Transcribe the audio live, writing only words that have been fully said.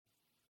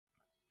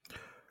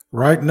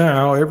Right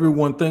now,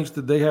 everyone thinks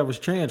that they have a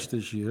chance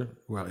this year.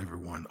 Well,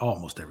 everyone,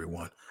 almost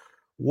everyone.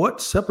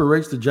 What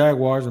separates the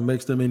Jaguars and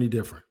makes them any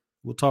different?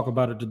 We'll talk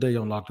about it today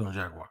on Locked On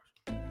Jaguars.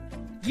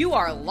 You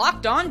are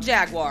Locked On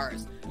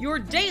Jaguars, your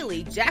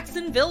daily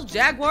Jacksonville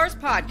Jaguars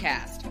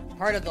podcast,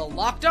 part of the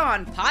Locked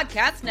On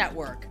Podcast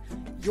Network.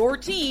 Your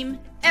team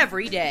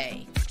every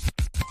day.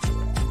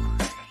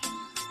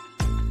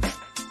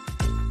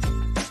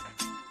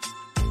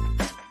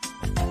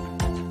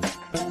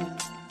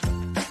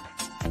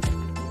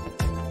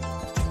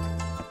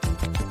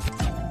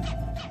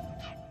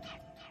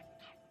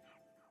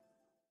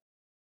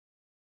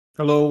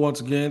 Hello, once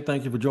again.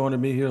 Thank you for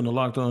joining me here on the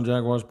Locked On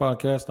Jaguars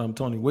podcast. I'm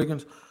Tony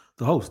Wiggins,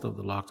 the host of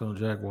the Locked On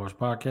Jaguars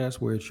podcast,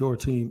 where it's your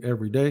team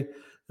every day.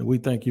 And we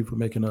thank you for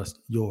making us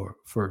your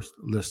first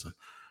listen.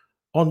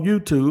 On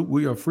YouTube,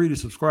 we are free to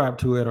subscribe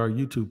to at our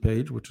YouTube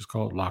page, which is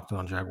called Locked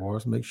On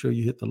Jaguars. Make sure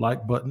you hit the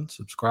like button,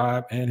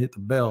 subscribe, and hit the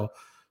bell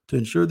to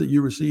ensure that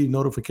you receive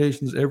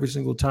notifications every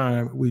single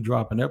time we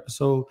drop an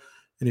episode.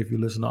 And if you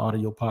listen to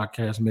audio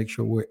podcasts, make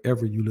sure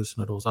wherever you listen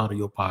to those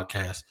audio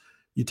podcasts,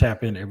 you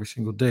tap in every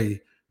single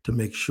day to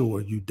make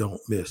sure you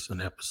don't miss an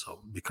episode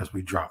because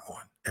we drop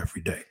one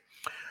every day.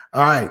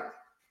 All right.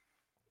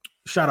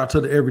 Shout out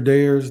to the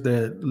everydayers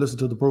that listen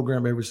to the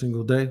program every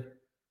single day.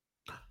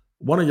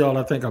 One of y'all,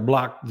 I think I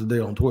blocked today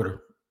on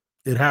Twitter.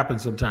 It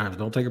happens sometimes.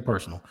 Don't take it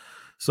personal.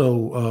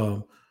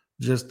 So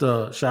just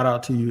shout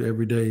out to you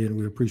every day, and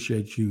we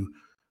appreciate you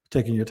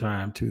taking your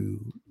time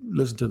to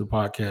listen to the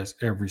podcast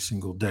every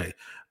single day.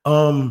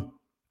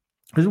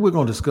 Here's what we're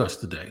going to discuss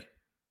today.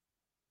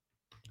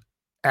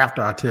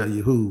 After I tell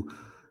you who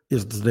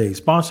is today's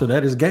sponsor,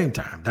 that is Game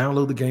Time.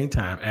 Download the Game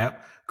Time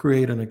app,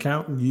 create an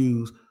account, and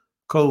use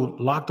code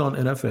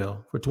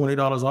LOCKEDONNFL for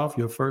 $20 off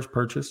your first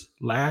purchase.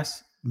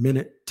 Last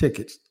minute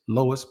tickets,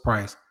 lowest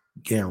price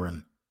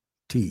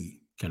guaranteed.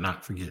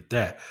 Cannot forget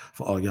that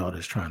for all y'all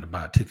that's trying to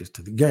buy tickets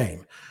to the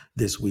game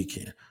this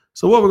weekend.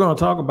 So what we're going to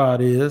talk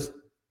about is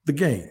the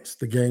games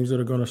that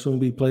are going to soon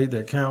be played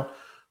that count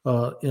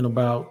in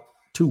about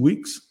 2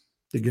 weeks.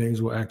 The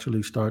games will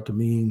actually start to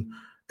mean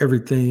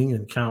everything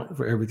and count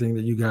for everything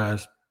that you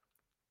guys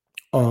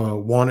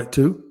want it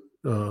to.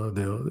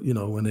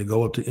 They'll, when they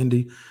go up to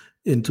Indy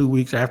in 2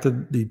 weeks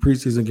after the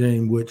preseason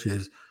game, which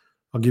is,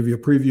 I'll give you a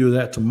preview of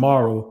that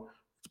tomorrow.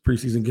 It's a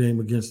preseason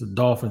game against the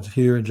Dolphins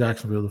here in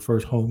Jacksonville, the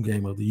first home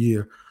game of the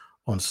year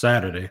on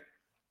Saturday.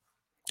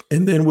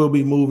 And then we'll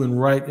be moving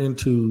right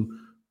into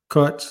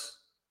cuts,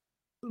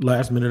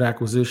 last minute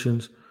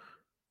acquisitions,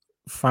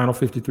 final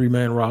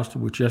 53-man roster,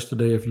 which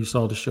yesterday, if you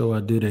saw the show,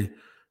 I did a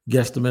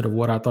guesstimate of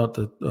what I thought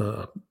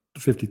the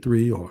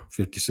 53 or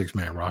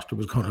 56-man roster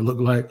was going to look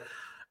like.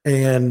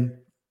 And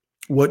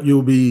what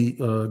you'll be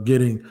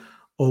getting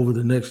over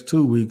the next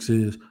 2 weeks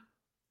is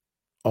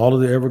all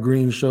of the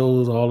evergreen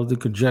shows, all of the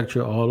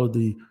conjecture, all of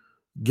the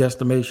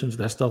guesstimations.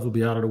 That stuff will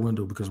be out of the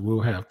window because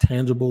we'll have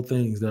tangible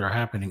things that are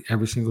happening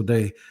every single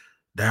day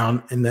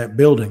down in that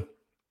building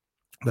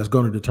that's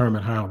going to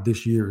determine how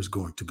this year is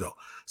going to go.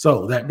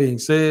 So that being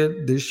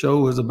said, this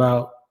show is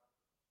about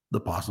the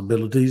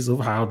possibilities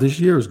of how this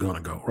year is going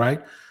to go,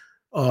 right?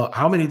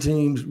 How many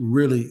teams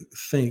really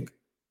think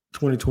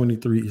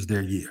 2023 is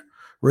their year?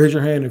 Raise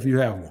your hand if you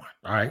have one,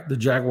 all right? The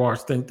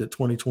Jaguars think that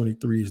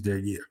 2023 is their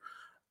year.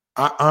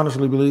 I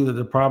honestly believe that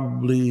there are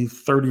probably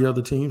 30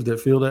 other teams that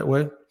feel that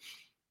way.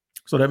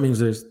 So that means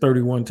there's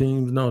 31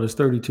 teams. No, there's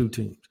 32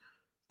 teams.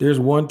 There's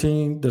one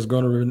team that's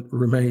going to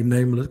remain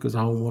nameless because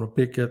I don't want to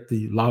pick at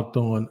the Locked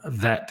On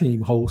That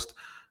Team host.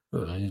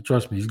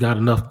 Trust me, he's got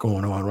enough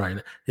going on right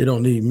now. He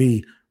don't need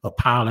me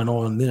piling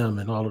on them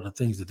and all of the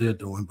things that they're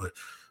doing. But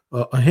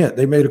a hint,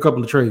 they made a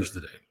couple of trades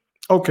today.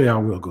 Okay, I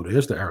will go there.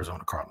 It's the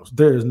Arizona Cardinals.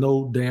 There is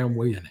no damn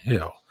way in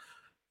hell.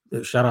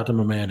 Shout out to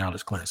my man,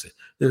 Alex Clancy.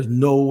 There's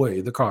no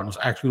way the Cardinals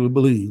actually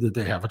believe that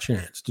they have a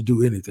chance to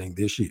do anything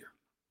this year.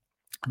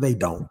 They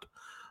don't.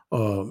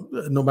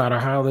 No matter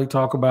how they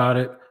talk about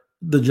it,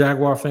 the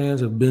Jaguar fans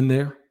have been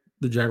there.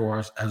 The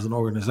Jaguars as an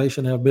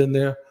organization have been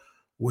there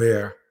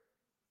where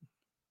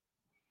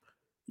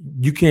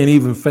you can't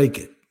even fake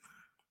it.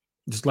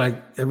 Just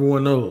like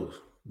everyone knows,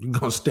 you're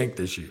going to stink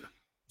this year.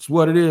 It's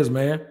what it is,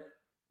 man.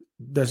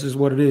 That's just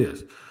what it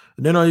is.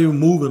 And they're not even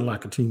moving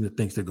like a team that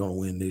thinks they're going to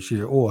win this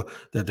year or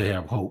that they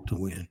have hope to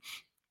win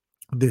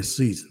this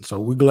season. So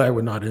we're glad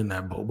we're not in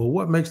that boat. But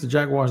what makes the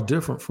Jaguars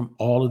different from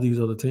all of these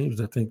other teams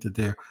that think that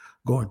they're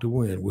going to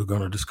win? We're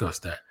going to discuss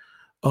that.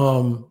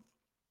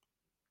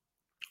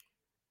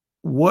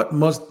 What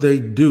must they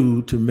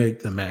do to make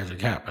the magic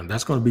happen?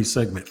 That's going to be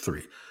segment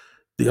 3.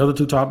 The other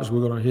two topics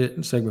we're going to hit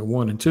in segment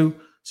 1 and 2.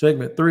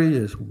 Segment 3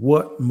 is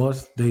what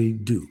must they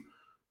do?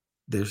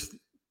 There's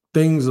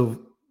things of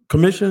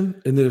commission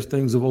and there's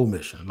things of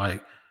omission,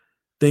 like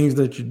things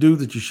that you do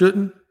that you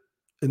shouldn't,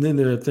 and then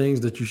there are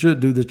things that you should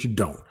do that you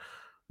don't.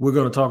 We're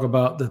going to talk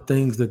about the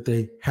things that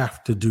they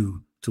have to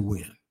do to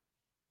win,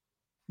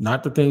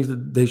 not the things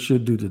that they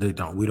should do that they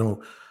don't. We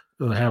don't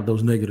have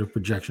those negative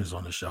projections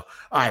on the show.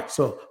 All right,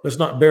 so let's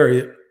not bury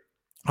it.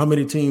 How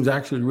many teams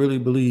actually really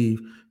believe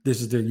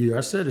this is their year?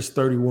 I said it's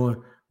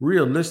 31.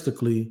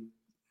 Realistically,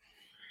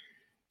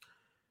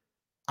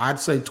 I'd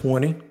say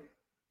 20.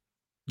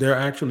 There are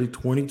actually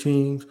 20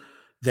 teams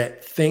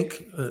that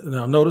think.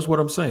 Now, notice what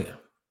I'm saying.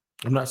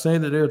 I'm not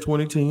saying that there are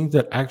 20 teams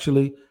that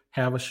actually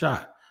have a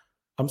shot.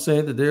 I'm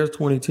saying that there's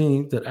 20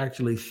 teams that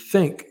actually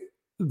think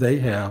they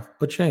have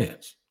a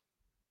chance.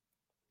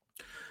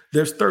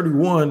 There's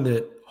 31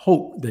 that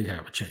hope they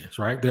have a chance,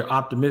 right? They're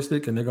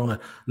optimistic and they're gonna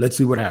let's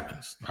see what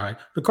happens. All right.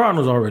 The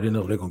Cardinals already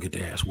know they're gonna get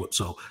their ass whooped.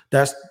 So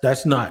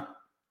that's not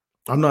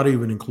I'm not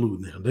even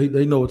including them.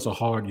 They know it's a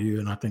hard year,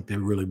 and I think they're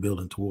really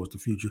building towards the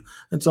future.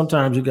 And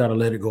sometimes you got to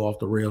let it go off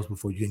the rails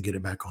before you can get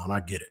it back on.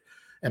 I get it.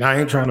 And I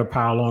ain't trying to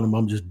pile on them.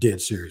 I'm just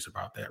dead serious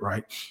about that,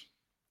 right?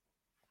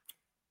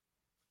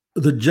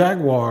 The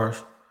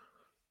Jaguars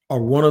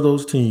are one of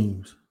those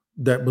teams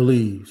that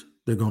believes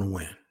they're going to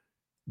win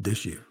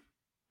this year.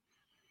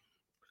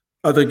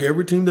 I think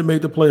every team that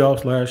made the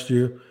playoffs last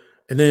year,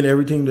 and then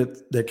every team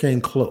that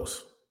came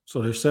close.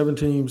 So there's 7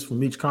 teams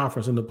from each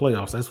conference in the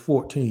playoffs. That's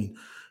 14.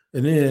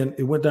 And then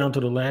it went down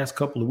to the last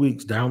couple of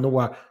weeks, down the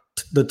wire.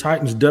 The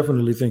Titans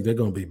definitely think they're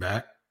going to be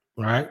back,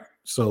 right?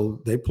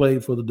 So they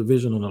played for the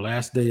division on the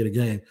last day of the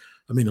game.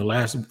 I mean, the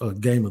last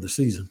game of the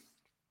season.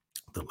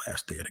 The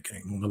last day of the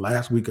game, on the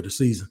last week of the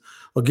season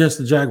against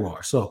the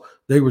Jaguars. So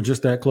they were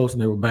just that close,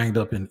 and they were banged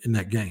up in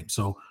that game.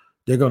 So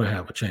they're going to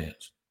have a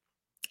chance.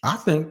 I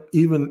think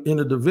even in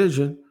the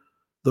division,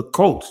 the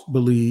Colts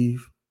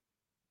believe,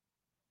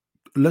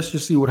 let's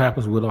just see what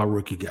happens with our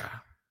rookie guy.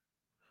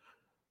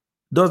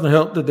 Doesn't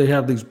help that they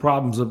have these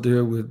problems up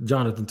there with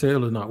Jonathan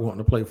Taylor not wanting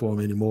to play for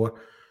him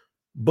anymore.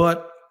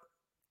 But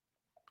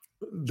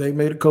they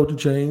made a coaching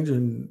change,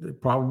 and they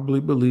probably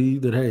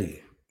believe that,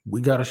 hey, we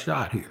got a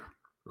shot here,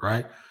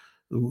 right?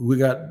 We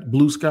got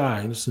blue sky,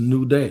 and it's a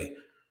new day.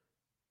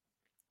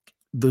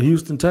 The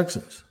Houston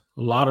Texans,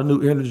 a lot of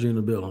new energy in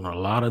the building, a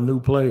lot of new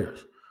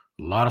players,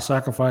 a lot of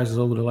sacrifices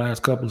over the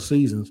last couple of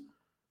seasons.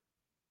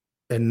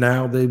 And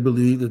now they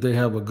believe that they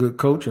have a good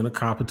coach and a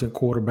competent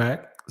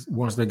quarterback.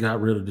 Once they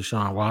got rid of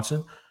Deshaun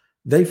Watson,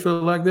 they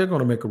feel like they're going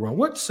to make a run.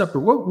 What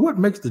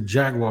makes the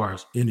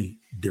Jaguars any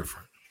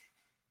different?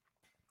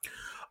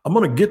 I'm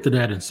going to get to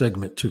that in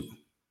segment 2.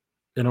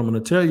 And I'm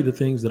going to tell you the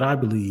things that I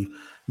believe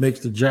makes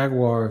the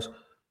Jaguars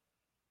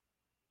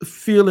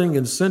feeling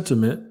and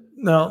sentiment.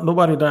 Now,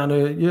 nobody down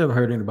there, you haven't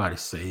heard anybody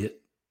say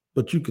it,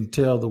 but you can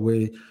tell the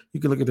way, you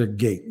can look at their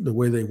gait, the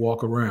way they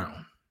walk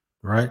around,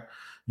 right?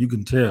 You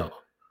can tell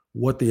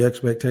what the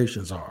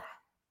expectations are.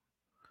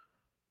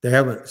 They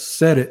haven't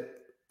said it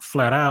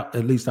flat out.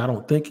 At least I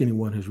don't think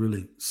anyone has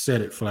really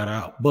said it flat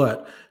out.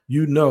 But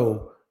you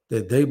know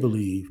that they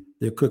believe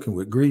they're cooking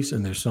with grease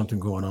and there's something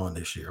going on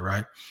this year,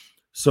 right?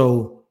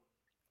 So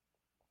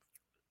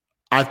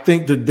I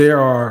think that there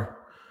are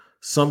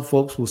some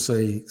folks will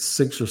say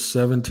 6 or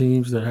 7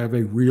 teams that have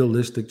a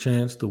realistic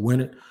chance to win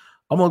it.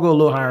 I'm going to go a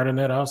little higher than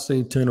that. I'll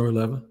say 10 or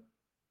 11.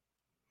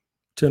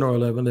 10 or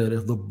 11 that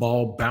if the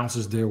ball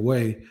bounces their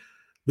way,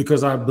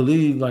 because I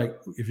believe, like,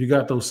 if you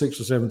got those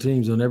 6 or 7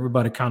 teams and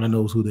everybody kind of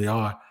knows who they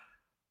are,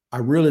 I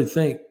really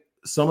think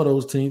some of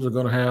those teams are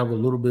going to have a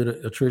little bit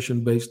of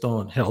attrition based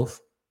on health,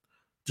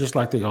 just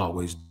like they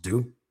always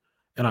do.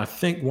 And I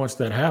think once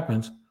that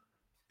happens,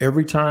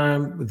 every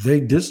time they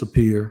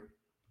disappear,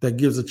 that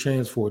gives a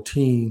chance for a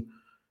team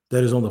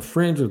that is on the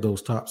fringe of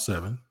those top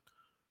 7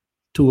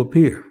 to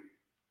appear.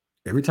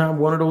 Every time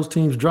one of those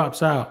teams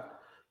drops out,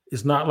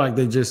 it's not like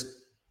they just,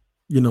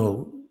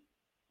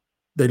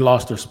 they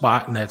lost their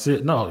spot and that's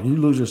it. No, you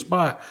lose your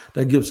spot,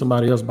 that gives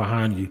somebody else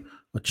behind you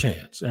a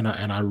chance. And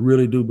I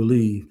really do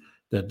believe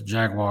that the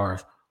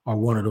Jaguars are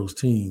one of those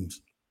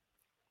teams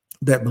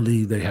that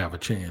believe they have a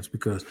chance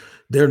because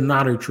they're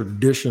not a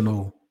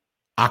traditional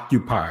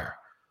occupier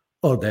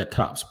of that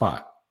top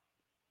spot.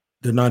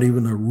 They're not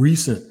even a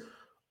recent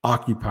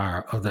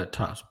occupier of that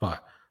top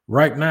spot.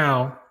 Right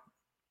now,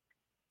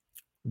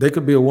 they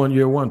could be a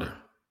one-year wonder.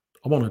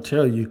 I want to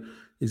tell you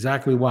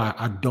exactly why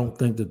I don't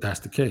think that that's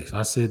the case.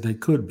 I said they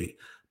could be,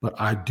 but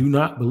I do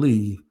not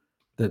believe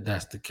that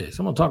that's the case.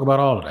 I'm going to talk about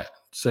all of that.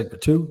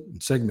 Segment 2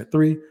 and segment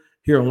 3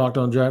 here on Locked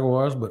On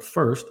Jaguars. But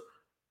first,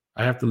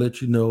 I have to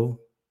let you know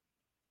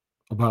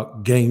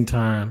about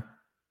GameTime.co.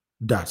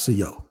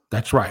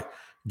 That's right.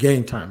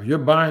 Game Time. If you're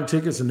buying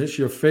tickets and it's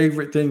your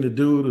favorite thing to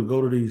do to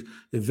go to these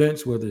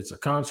events, whether it's a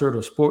concert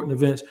or sporting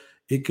events,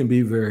 it can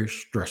be very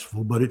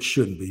stressful, but it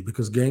shouldn't be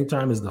because Game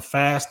Time is the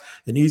fast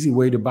and easy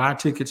way to buy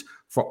tickets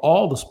for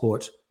all the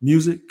sports,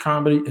 music,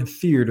 comedy, and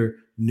theater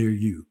near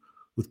you.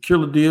 With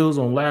killer deals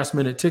on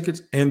last-minute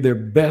tickets and their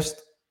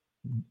best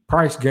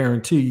price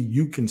guarantee,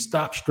 you can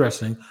stop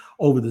stressing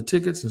over the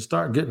tickets and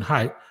start getting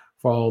hyped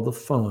for all the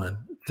fun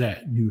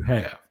that you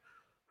have.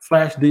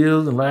 Flash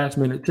deals and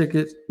last-minute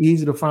tickets,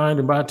 easy to find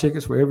and buy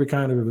tickets for every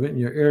kind of event in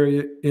your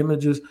area,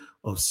 images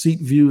of seat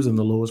views, and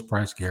the lowest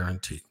price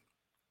guarantee.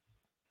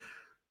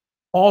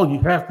 All you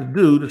have to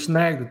do to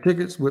snag the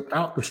tickets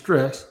without the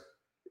stress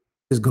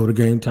is go to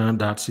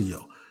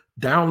GameTime.co.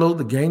 Download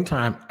the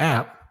GameTime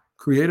app,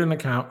 create an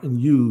account, and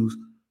use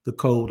the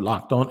code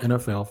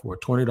LOCKEDONNFL for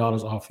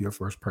 $20 off your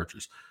first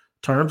purchase.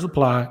 Terms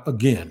apply.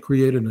 Again,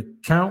 create an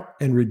account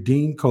and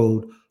redeem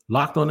code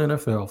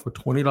LOCKEDONNFL for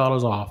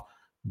 $20 off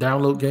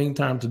Download Game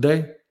Time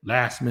today.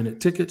 Last minute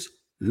tickets,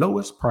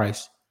 lowest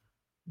price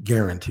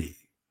guaranteed.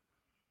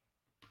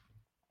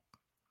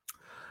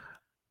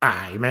 All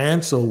right,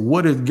 man. So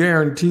what is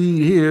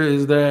guaranteed here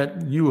is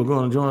that you are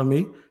going to join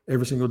me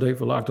every single day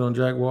for Locked On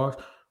Jaguars.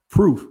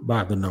 Proof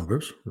by the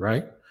numbers,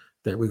 right?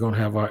 That we're going to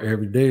have our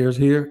everydayers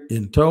here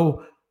in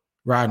tow,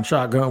 riding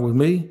shotgun with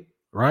me,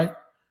 right?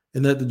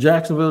 And that the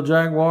Jacksonville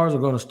Jaguars are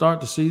going to start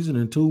the season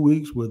in 2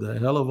 weeks with a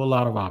hell of a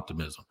lot of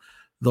optimism.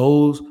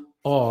 Those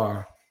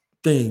are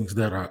things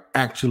that are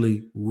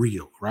actually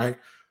real, right?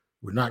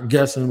 We're not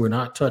guessing, we're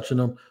not touching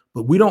them,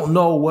 but we don't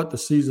know what the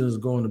season is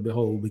going to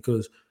behold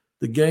because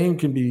the game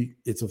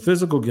it's a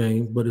physical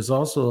game, but it's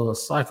also a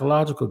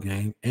psychological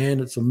game and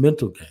it's a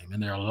mental game.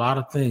 And there are a lot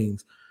of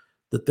things.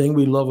 The thing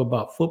we love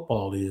about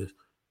football is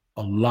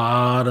a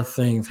lot of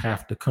things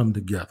have to come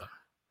together.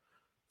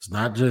 It's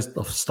not just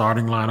a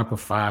starting lineup of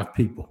 5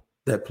 people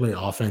that play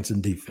offense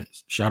and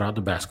defense. Shout out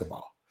to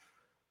basketball.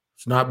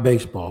 It's not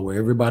baseball where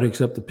everybody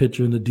except the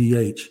pitcher and the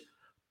DH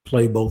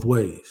play both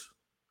ways.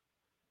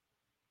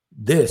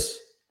 This,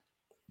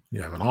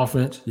 you have an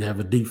offense, you have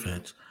a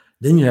defense,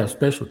 then you have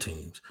special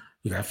teams.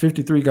 You got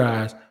 53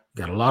 guys,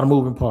 you got a lot of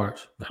moving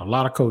parts, got a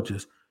lot of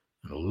coaches,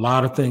 and a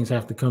lot of things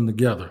have to come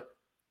together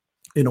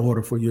in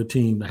order for your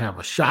team to have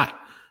a shot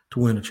to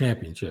win a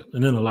championship.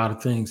 And then a lot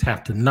of things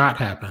have to not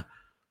happen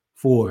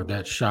for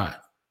that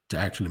shot to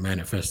actually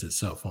manifest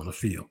itself on the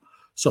field.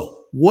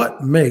 So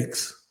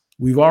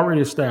we've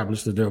already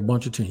established that there are a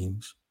bunch of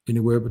teams,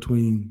 anywhere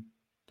between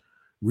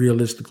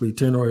realistically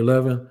 10 or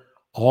 11,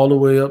 all the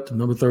way up to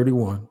number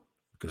 31,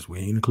 because we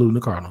ain't including the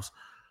Cardinals,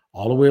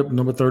 all the way up to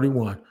number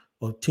 31,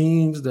 of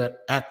teams that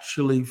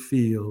actually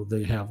feel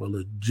they have a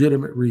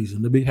legitimate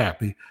reason to be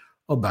happy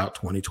about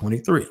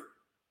 2023.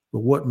 But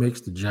what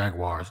makes the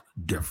Jaguars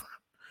different?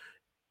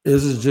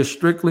 This is just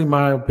strictly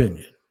my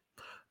opinion.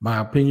 My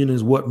opinion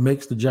is what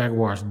makes the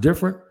Jaguars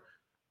different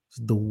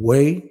is the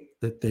way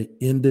that they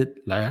ended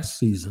last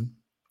season,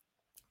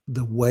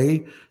 the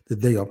way that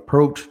they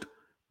approached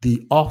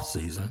the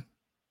offseason.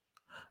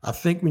 I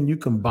think when you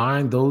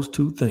combine those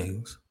two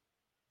things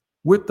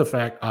with the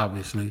fact,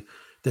 obviously,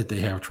 that they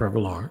have Trevor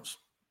Lawrence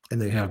and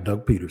they have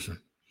Doug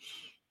Peterson,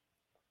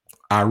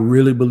 I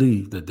really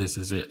believe that this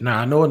is it. Now,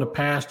 I know in the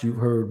past you've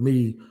heard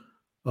me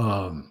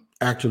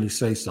actually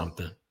say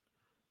something.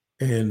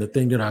 And the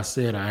thing that I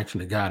said, I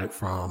actually got it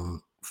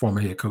from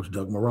former head coach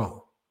Doug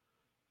Marrone.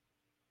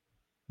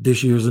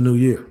 This year's a new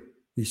year.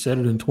 He said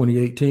it in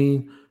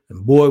 2018,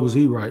 and boy, was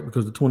he right,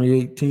 because the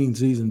 2018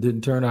 season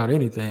didn't turn out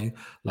anything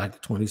like the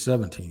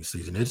 2017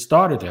 season. It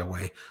started that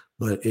way,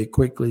 but it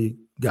quickly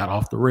got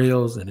off the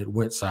rails and it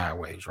went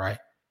sideways, right?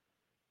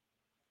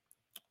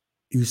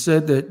 You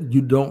said that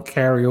you don't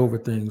carry over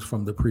things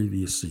from the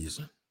previous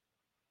season.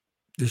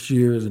 This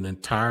year is an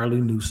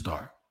entirely new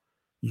start.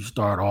 You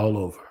start all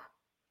over.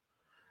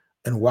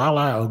 And while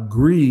I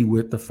agree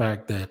with the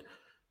fact that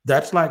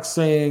that's like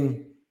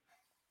saying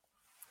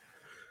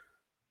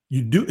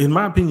you do, in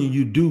my opinion,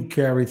 you do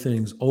carry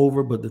things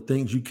over, but the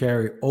things you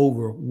carry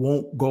over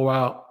won't go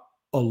out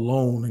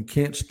alone and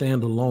can't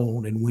stand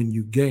alone and win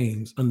you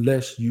games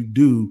unless you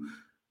do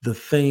the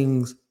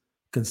things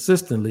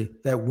consistently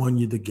that won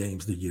you the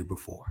games the year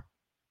before.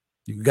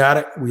 You got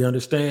it? We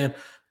understand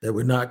that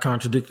we're not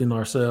contradicting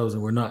ourselves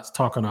and we're not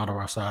talking out of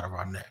our side of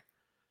our neck.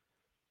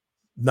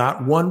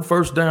 Not one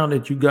first down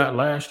that you got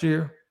last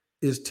year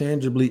is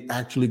tangibly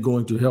actually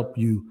going to help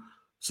you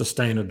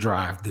sustain a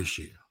drive this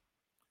year.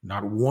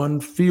 Not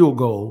one field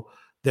goal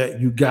that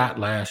you got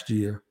last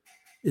year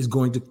is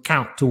going to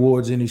count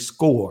towards any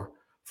score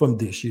from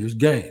this year's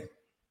game.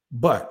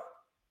 But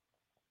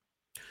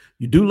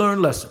you do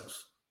learn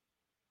lessons.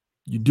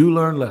 You do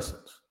learn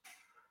lessons.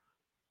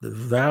 The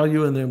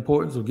value and the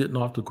importance of getting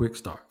off to quick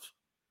starts,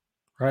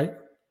 right?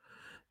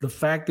 The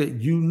fact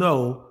that you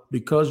know,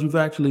 because you've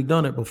actually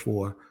done it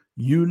before,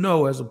 you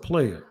know as a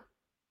player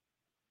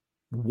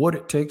what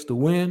it takes to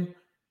win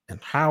and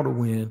how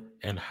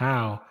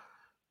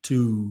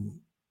to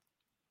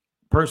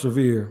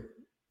persevere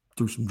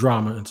through some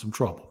drama and some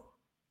trouble.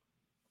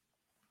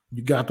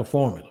 You got the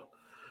formula.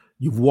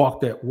 You've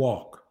walked that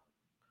walk.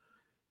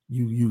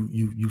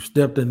 You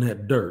stepped in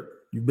that dirt.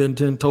 You've been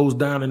 10 toes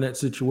down in that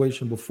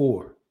situation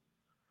before.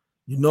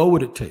 You know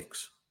what it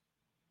takes.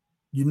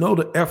 You know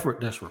the effort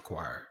that's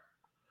required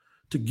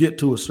to get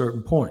to a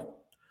certain point.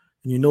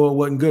 And you know it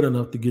wasn't good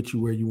enough to get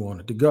you where you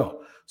wanted to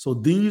go. So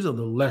these are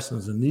the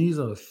lessons and these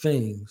are the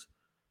things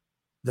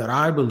that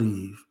I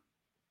believe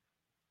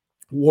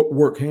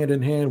work hand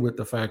in hand with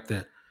the fact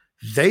that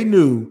they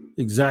knew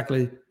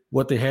exactly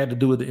what they had to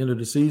do at the end of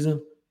the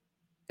season,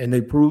 and they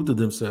proved to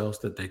themselves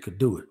that they could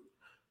do it.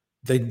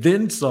 They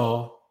then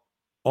saw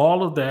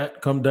all of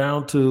that come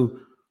down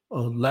to a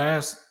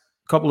last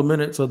couple of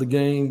minutes of the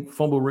game,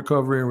 fumble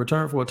recovery and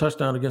return for a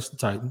touchdown against the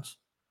Titans.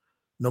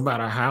 No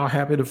matter how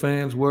happy the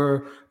fans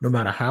were, no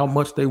matter how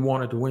much they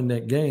wanted to win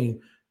that game,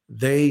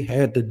 they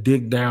had to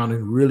dig down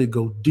and really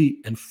go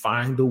deep and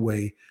find a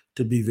way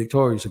to be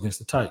victorious against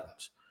the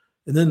Titans.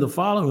 And then the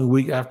following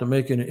week, after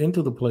making it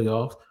into the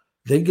playoffs,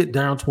 They get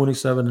down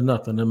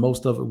 27-0, and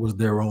most of it was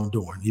their own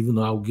doing, even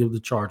though I will give the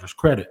Chargers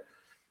credit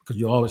because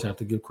you always have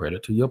to give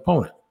credit to your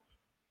opponent.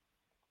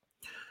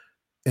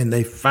 And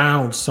they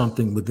found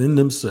something within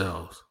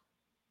themselves.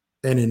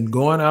 And in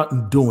going out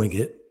and doing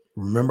it,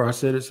 remember I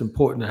said it's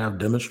important to have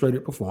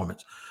demonstrated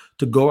performance,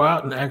 to go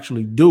out and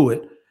actually do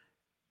it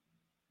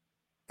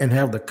and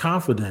have the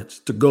confidence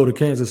to go to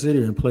Kansas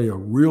City and play a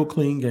real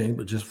clean game,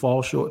 but just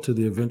fall short to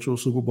the eventual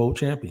Super Bowl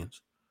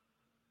champions.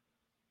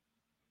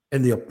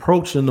 And the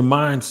approach and the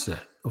mindset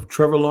of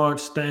Trevor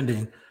Lawrence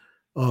standing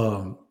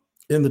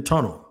in the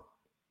tunnel,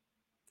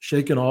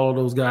 shaking all of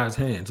those guys'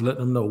 hands, letting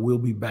them know we'll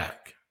be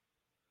back.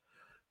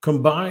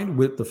 Combined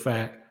with the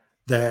fact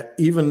that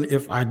even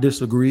if I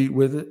disagreed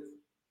with it,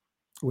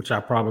 which I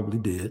probably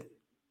did,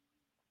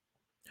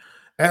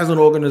 as an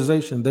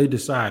organization, they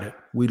decided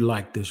we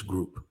like this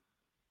group.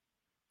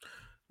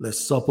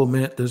 Let's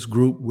supplement this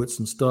group with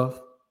some stuff.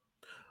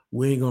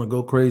 We ain't going to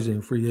go crazy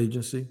in free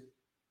agency.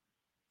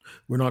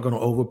 We're not going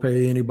to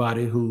overpay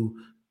anybody to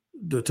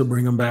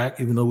bring them back,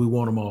 even though we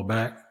want them all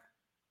back.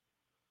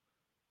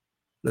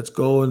 Let's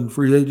go in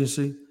free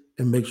agency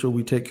and make sure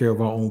we take care of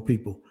our own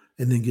people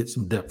and then get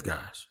some depth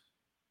guys.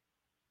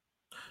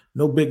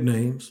 No big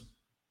names.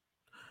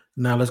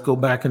 Now let's go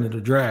back into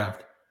the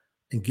draft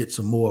and get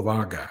some more of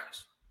our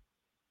guys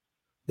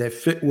that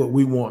fit what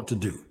we want to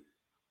do,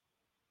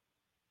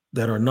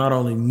 that are not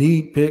only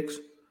need picks,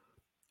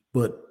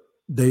 but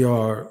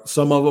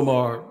some of them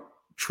are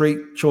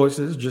trait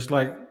choices, just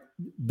like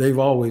they've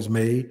always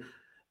made,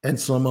 and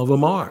some of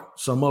them aren't.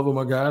 Some of them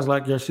are guys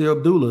like Yashir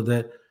Abdullah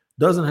that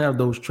doesn't have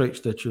those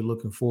traits that you're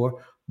looking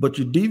for, but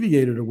you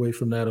deviated away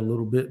from that a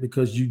little bit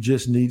because you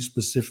just need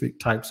specific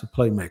types of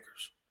playmakers.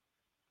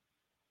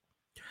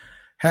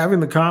 Having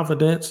the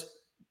confidence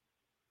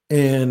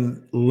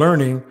and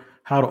learning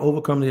how to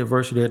overcome the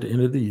adversity at the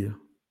end of the year,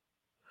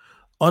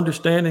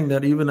 understanding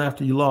that even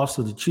after you lost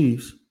to the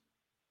Chiefs,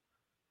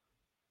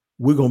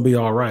 we're going to be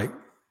all right.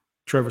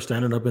 Trevor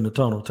standing up in the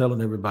tunnel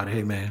telling everybody,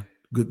 hey, man,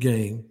 good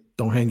game.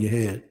 Don't hang your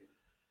head.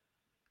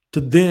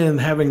 To then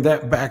having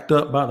that backed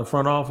up by the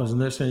front office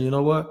and they're saying, you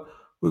know what?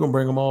 We're going to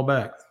bring them all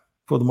back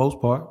for the most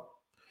part.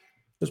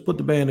 Let's put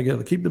the band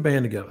together. Keep the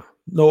band together.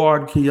 No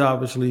Ard Key,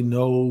 obviously.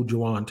 No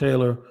Jawan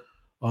Taylor.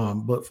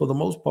 But for the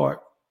most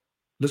part,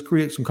 let's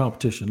create some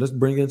competition. Let's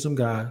bring in some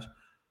guys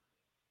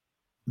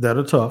that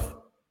are tough,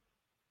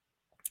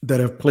 that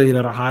have played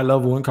at a high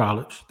level in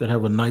college, that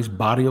have a nice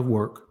body of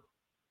work.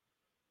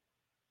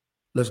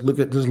 Let's look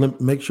at this,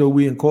 make sure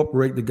we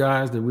incorporate the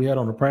guys that we had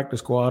on the practice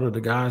squad or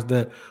the guys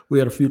that we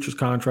had a futures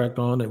contract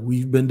on that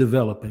we've been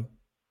developing.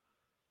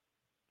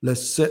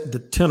 Let's set the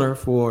tenor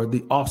for the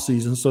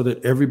offseason so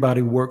that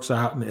everybody works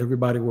out and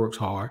everybody works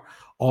hard.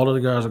 All of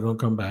the guys are going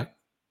to come back.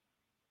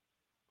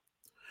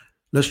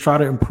 Let's try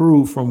to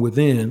improve from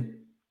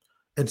within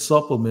and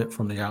supplement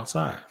from the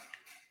outside.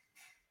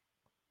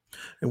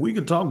 And we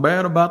can talk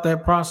bad about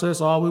that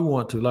process all we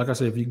want to. Like I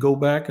said, if you go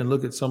back and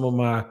look at some of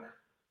my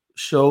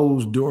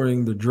shows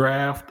during the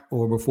draft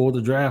or before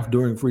the draft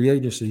during free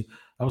agency,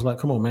 I was like,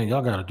 come on, man,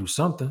 y'all got to do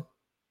something.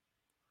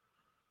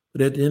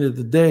 But at the end of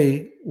the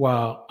day,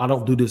 while I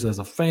don't do this as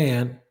a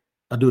fan,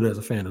 I do it as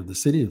a fan of the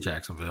city of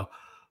Jacksonville,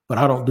 but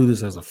I don't do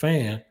this as a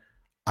fan.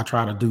 I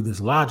try to do this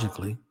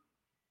logically.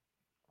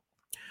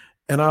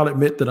 And I'll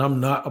admit that I'm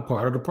not a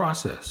part of the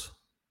process.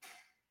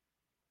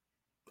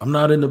 I'm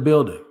not in the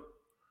building.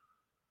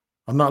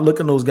 I'm not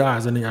looking those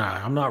guys in the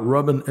eye. I'm not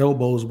rubbing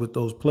elbows with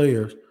those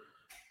players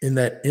in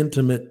that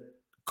intimate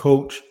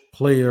coach,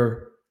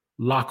 player,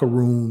 locker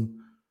room,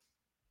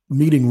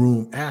 meeting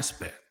room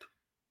aspect.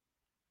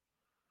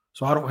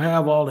 So I don't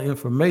have all the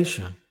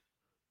information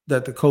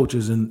that the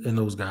coaches and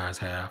those guys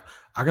have.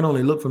 I can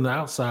only look from the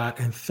outside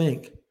and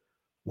think,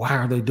 why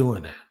are they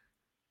doing that?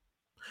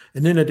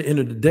 And then at the end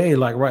of the day,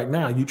 like right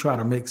now, you try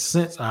to make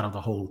sense out of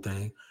the whole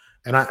thing.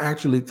 And I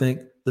actually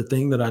think the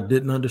thing that I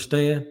didn't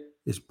understand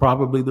is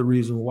probably the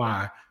reason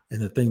why,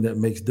 and the thing that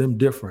makes them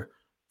different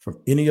from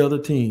any other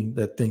team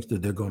that thinks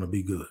that they're going to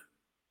be good.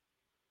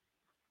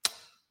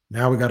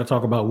 Now we got to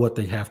talk about what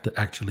they have to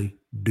actually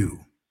do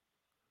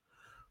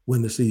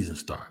when the season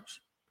starts.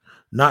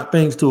 Not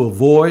things to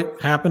avoid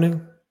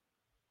happening.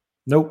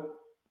 Nope.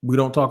 We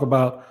don't talk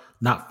about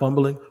not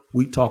fumbling.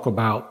 We talk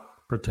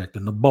about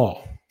protecting the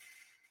ball.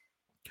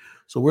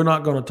 So we're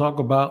not going to talk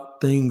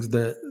about things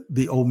that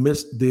the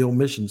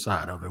omission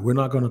side of it. We're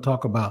not going to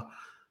talk about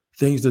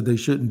things that they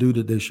shouldn't do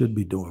that they should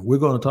be doing. We're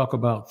going to talk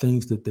about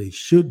things that they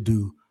should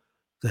do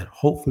that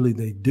hopefully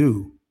they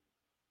do,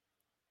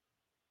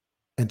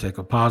 and take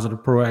a positive,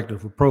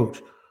 proactive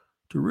approach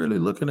to really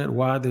looking at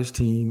why this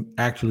team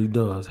actually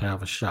does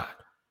have a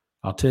shot.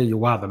 I'll tell you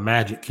why the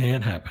magic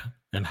can happen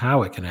and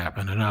how it can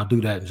happen, and I'll do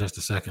that in just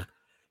a second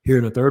here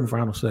in the third and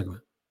final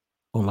segment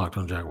on Locked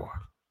On Jaguars.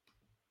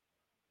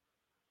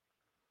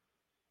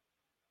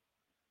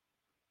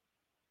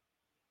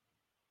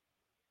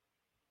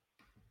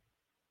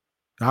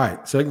 All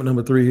right, segment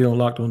number 3 here on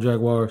Locked On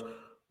Jaguars.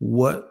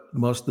 What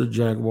must the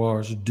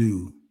Jaguars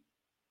do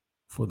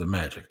for the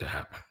magic to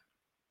happen?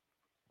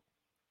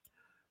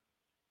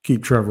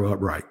 Keep Trevor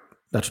upright.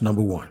 That's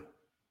number one.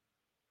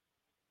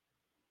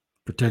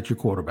 Protect your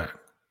quarterback.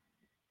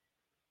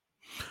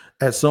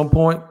 At some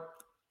point,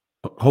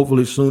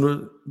 hopefully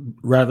sooner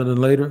rather than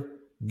later,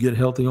 get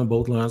healthy on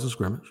both lines of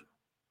scrimmage.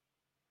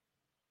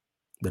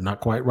 They're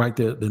not quite right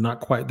there. They're not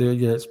quite there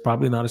yet. It's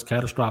probably not as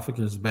catastrophic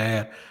and as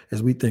bad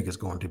as we think it's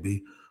going to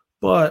be.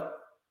 But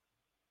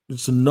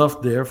it's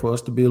enough there for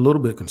us to be a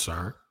little bit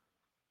concerned.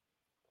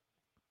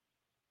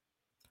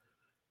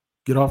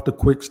 Get off the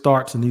quick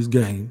starts in these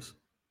games.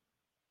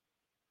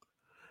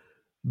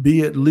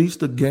 Be at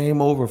least a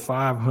game over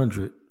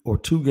 500 or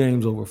 2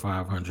 games over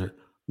 500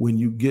 when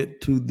you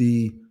get to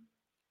the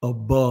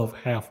above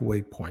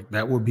halfway point.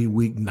 That would be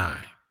week 9.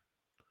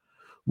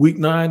 Week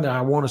 9,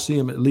 I want to see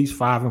them at least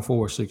 5-4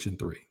 or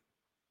 6-3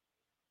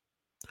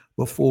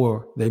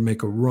 before they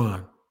make a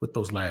run with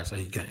those last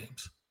 8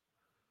 games.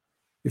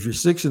 If you're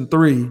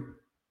 6-3,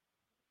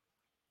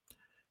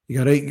 you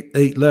got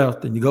eight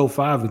left, and you go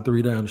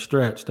 5-3 down the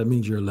stretch, that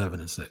means you're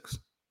 11-6.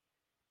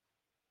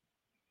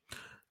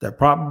 That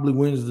probably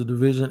wins the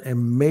division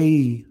and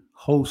may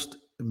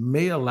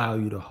allow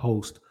you to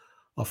host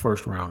a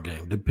first-round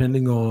game,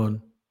 depending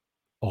on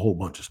a whole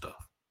bunch of stuff.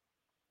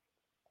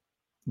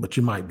 But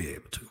you might be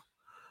able to.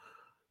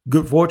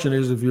 Good fortune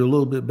is if you're a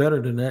little bit better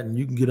than that and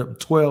you can get up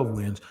to 12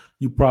 wins,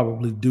 you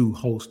probably do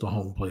host a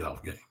home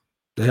playoff game.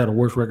 They had a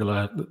worse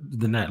record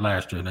than that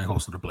last year, and they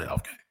hosted a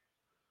playoff game.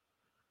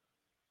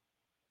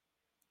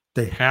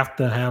 They have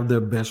to have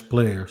their best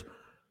players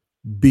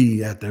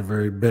be at their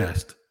very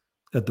best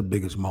at the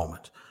biggest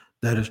moments.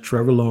 That is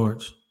Trevor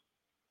Lawrence,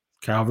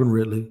 Calvin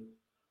Ridley,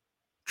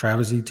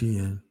 Travis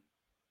Etienne,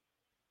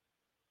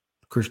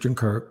 Christian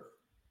Kirk,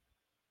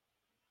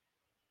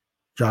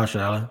 Josh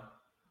Allen,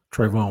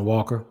 Trayvon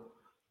Walker,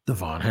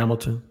 Devon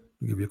Hamilton.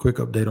 I'll give you a quick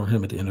update on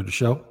him at the end of the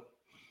show.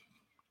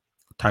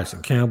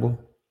 Tyson Campbell,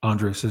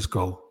 Andre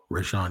Cisco,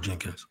 Rashawn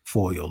Jenkins,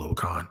 Foyo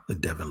Khan,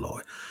 and Devin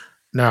Lloyd.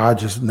 Now, I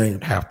just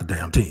named half the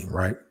damn team,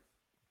 right?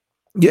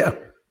 Yeah,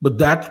 but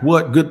that's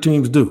what good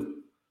teams do.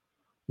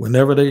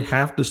 Whenever they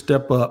have to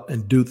step up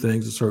and do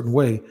things a certain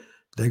way,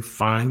 they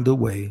find a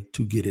way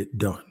to get it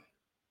done.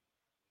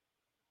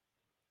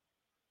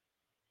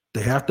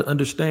 They have to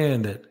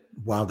understand that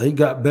while they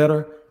got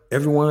better,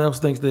 everyone else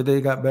thinks that they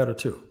got better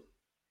too.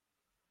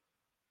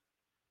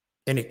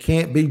 And it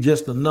can't be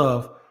just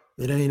enough.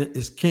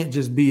 It can't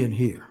just be in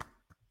here.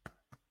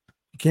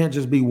 It can't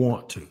just be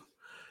want to.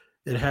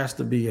 It has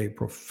to be a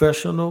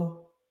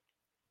professional,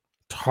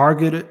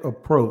 targeted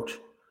approach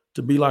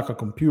to be like a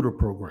computer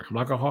program,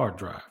 like a hard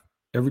drive.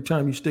 Every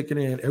time you stick it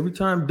in, every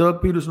time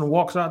Doug Peterson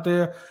walks out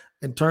there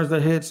and turns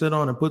their headset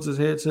on and puts his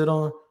headset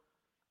on,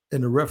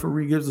 and the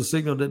referee gives the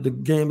signal that the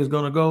game is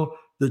going to go,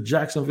 the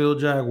Jacksonville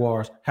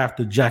Jaguars have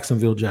to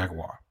Jacksonville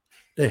Jaguar.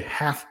 They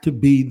have to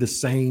be the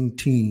same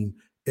team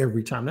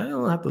every time. Now, they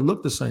don't have to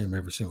look the same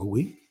every single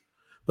week,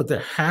 but there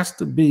has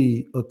to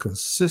be a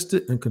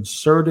consistent and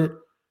concerted,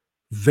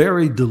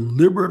 very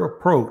deliberate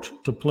approach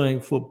to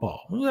playing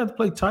football. You don't have to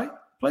play tight,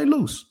 play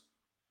loose.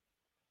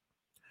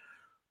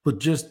 But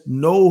just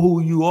know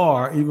who you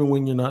are even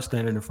when you're not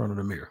standing in front of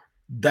the mirror.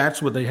 That's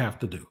what they have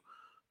to do,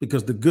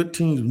 because the good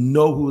teams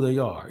know who they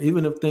are.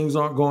 Even if things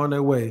aren't going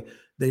their way,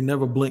 they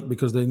never blink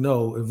because they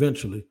know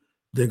eventually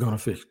they're going to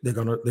fix. They're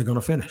going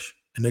to finish,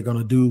 and they're going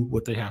to do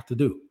what they have to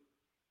do.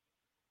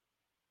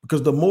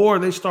 Because the more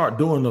they start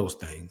doing those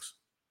things,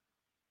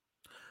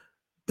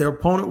 their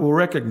opponent will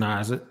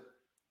recognize it,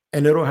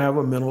 and it'll have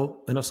a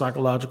mental and a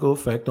psychological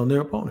effect on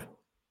their opponent.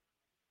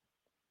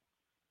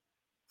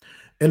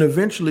 And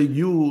eventually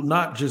you'll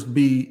not just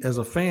be, as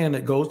a fan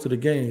that goes to the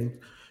game,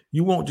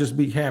 you won't just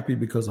be happy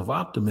because of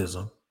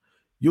optimism.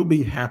 You'll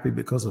be happy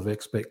because of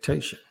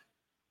expectation.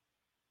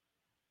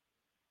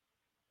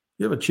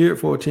 You ever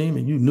cheered for a team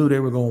and you knew they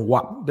were going to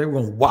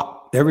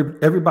whop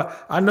everybody?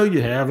 I know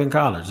you have in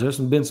college. There's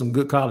been some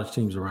good college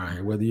teams around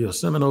here, whether you're a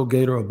Seminole,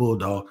 Gator, or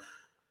Bulldog.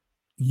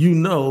 You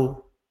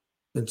know,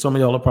 and some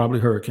of y'all are probably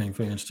Hurricane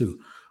fans too.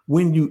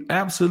 When you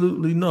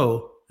absolutely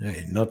know there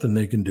ain't nothing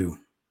they can do.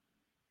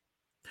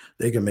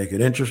 They can make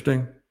it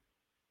interesting.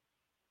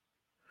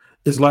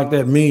 It's like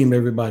that meme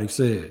everybody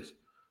says.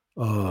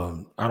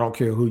 I don't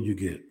care who you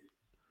get.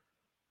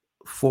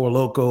 4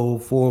 Loco,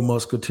 4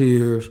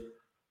 Musketeers,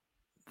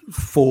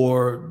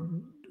 4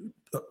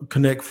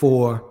 Connect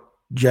 4,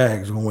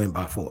 Jags gonna win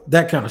by 4.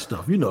 That kind of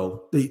stuff. You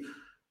know,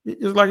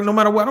 it's like no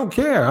matter what, I don't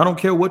care. I don't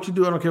care what you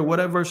do. I don't care what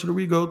adversity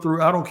we go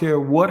through. I don't care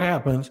what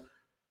happens.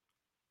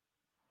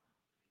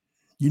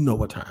 You know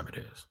what time it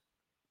is.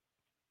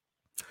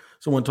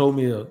 Someone told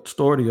me a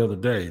story the other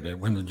day that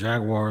when the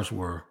Jaguars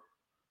were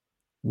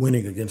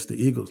winning against the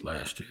Eagles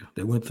last year,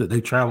 they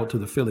traveled to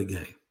the Philly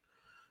game,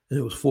 and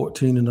it was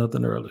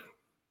 14-0 early.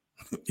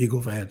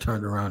 Eagle fan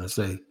turned around and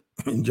say,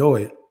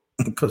 "Enjoy it,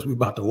 because we're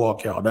about to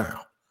walk y'all down."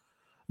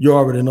 You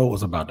already know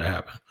what's about to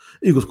happen.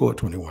 Eagles scored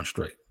 21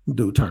 straight.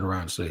 Dude turned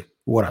around and say,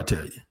 "What'd I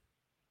tell you?"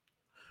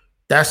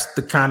 That's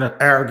the kind of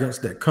arrogance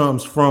that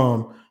comes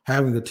from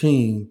having a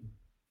team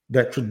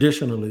that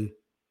traditionally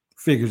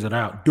figures it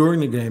out during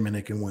the game and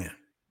they can win.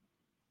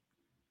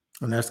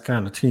 And that's the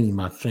kind of team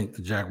I think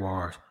the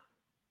Jaguars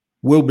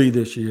will be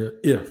this year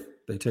if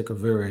they take a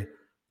very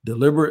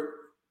deliberate,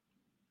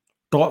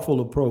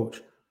 thoughtful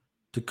approach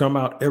to come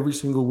out every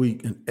single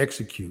week and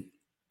execute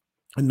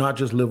and not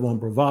just live on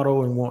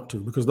bravado and want to,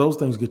 because those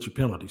things get you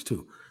penalties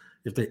too.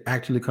 If they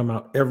actually come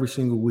out every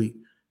single week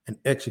and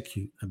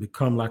execute and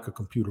become like a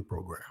computer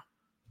program.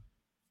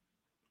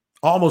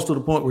 Almost to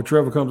the point where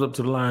Trevor comes up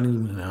to the line,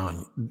 even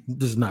now,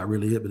 this is not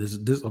really it, but this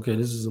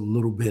is a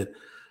little bit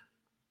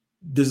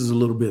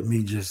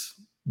me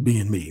just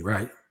being me,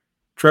 right?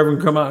 Trevor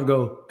can come out and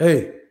go,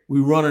 hey,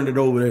 we running it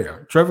over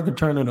there. Trevor can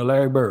turn into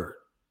Larry Bird.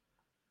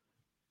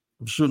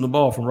 I'm shooting the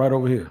ball from right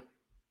over here.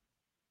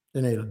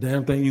 There ain't a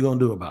damn thing you're going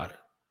to do about it.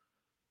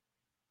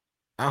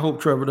 I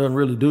hope Trevor doesn't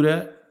really do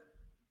that.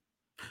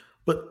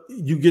 But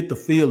you get the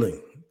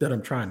feeling that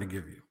I'm trying to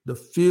give you. The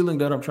feeling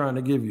that I'm trying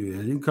to give you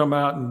is you come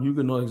out and you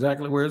can know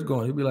exactly where it's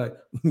going. You'll be like,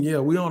 yeah,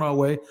 we on our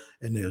way,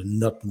 and there's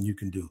nothing you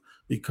can do.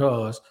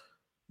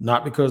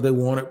 Not because they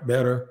want it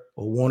better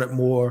or want it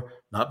more,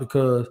 not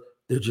because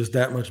they're just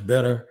that much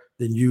better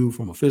than you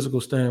from a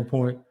physical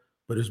standpoint,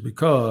 but it's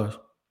because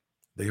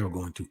they are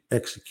going to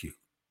execute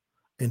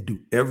and do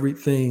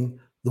everything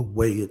the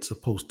way it's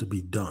supposed to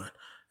be done.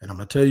 And I'm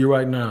going to tell you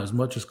right now, as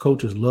much as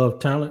coaches love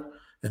talent,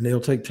 and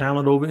they'll take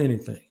talent over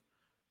anything,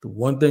 the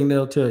one thing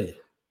they'll tell you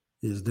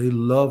is they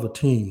love a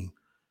team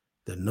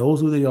that knows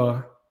who they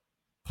are,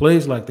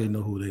 plays like they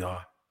know who they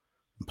are,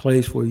 and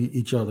plays for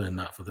each other and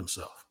not for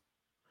themselves.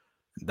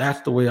 And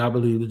that's the way I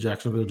believe the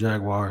Jacksonville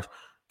Jaguars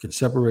can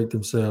separate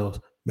themselves,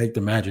 make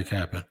the magic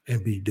happen,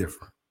 and be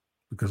different.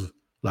 Because,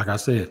 like I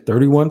said,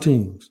 31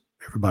 teams,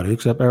 everybody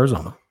except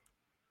Arizona,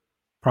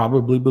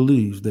 probably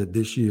believes that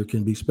this year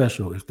can be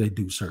special if they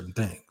do certain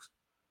things.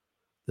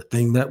 The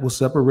thing that will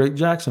separate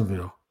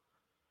Jacksonville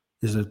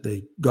is if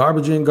they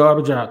garbage in,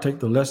 garbage out, take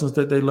the lessons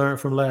that they learned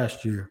from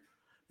last year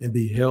and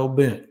be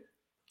hell-bent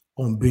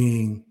on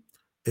being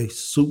a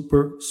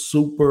super,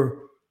 super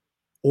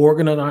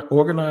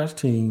organized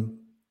team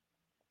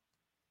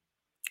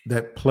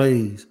that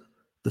plays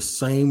the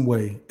same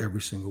way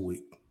every single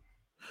week.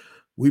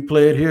 We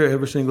play it here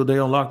every single day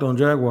on Locked On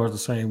Jaguars the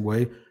same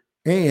way,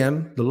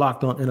 and the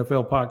Locked On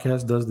NFL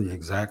podcast does the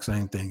exact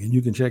same thing. And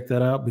you can check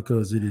that out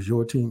because it is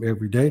your team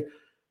every day.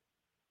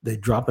 They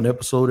drop an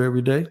episode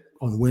every day.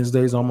 On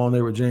Wednesdays, I'm on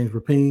there with James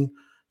Rapine,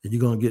 and you're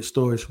going to get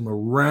stories from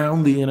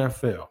around the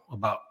NFL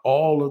about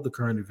all of the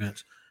current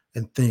events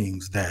and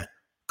things that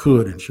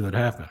could and should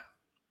happen.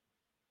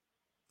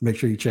 Make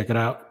sure you check it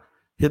out.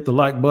 Hit the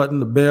like button,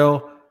 the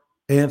bell,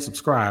 and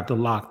subscribe to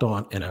Locked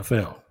On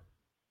NFL.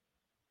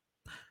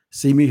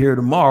 See me here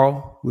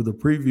tomorrow with a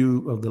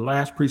preview of the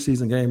last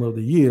preseason game of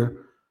the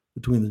year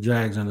between the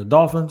Jags and the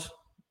Dolphins.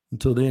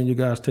 Until then, you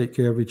guys take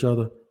care of each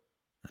other,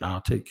 and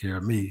I'll take care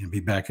of me and be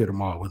back here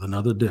tomorrow with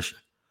another edition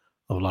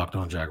of Locked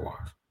On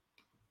Jaguars.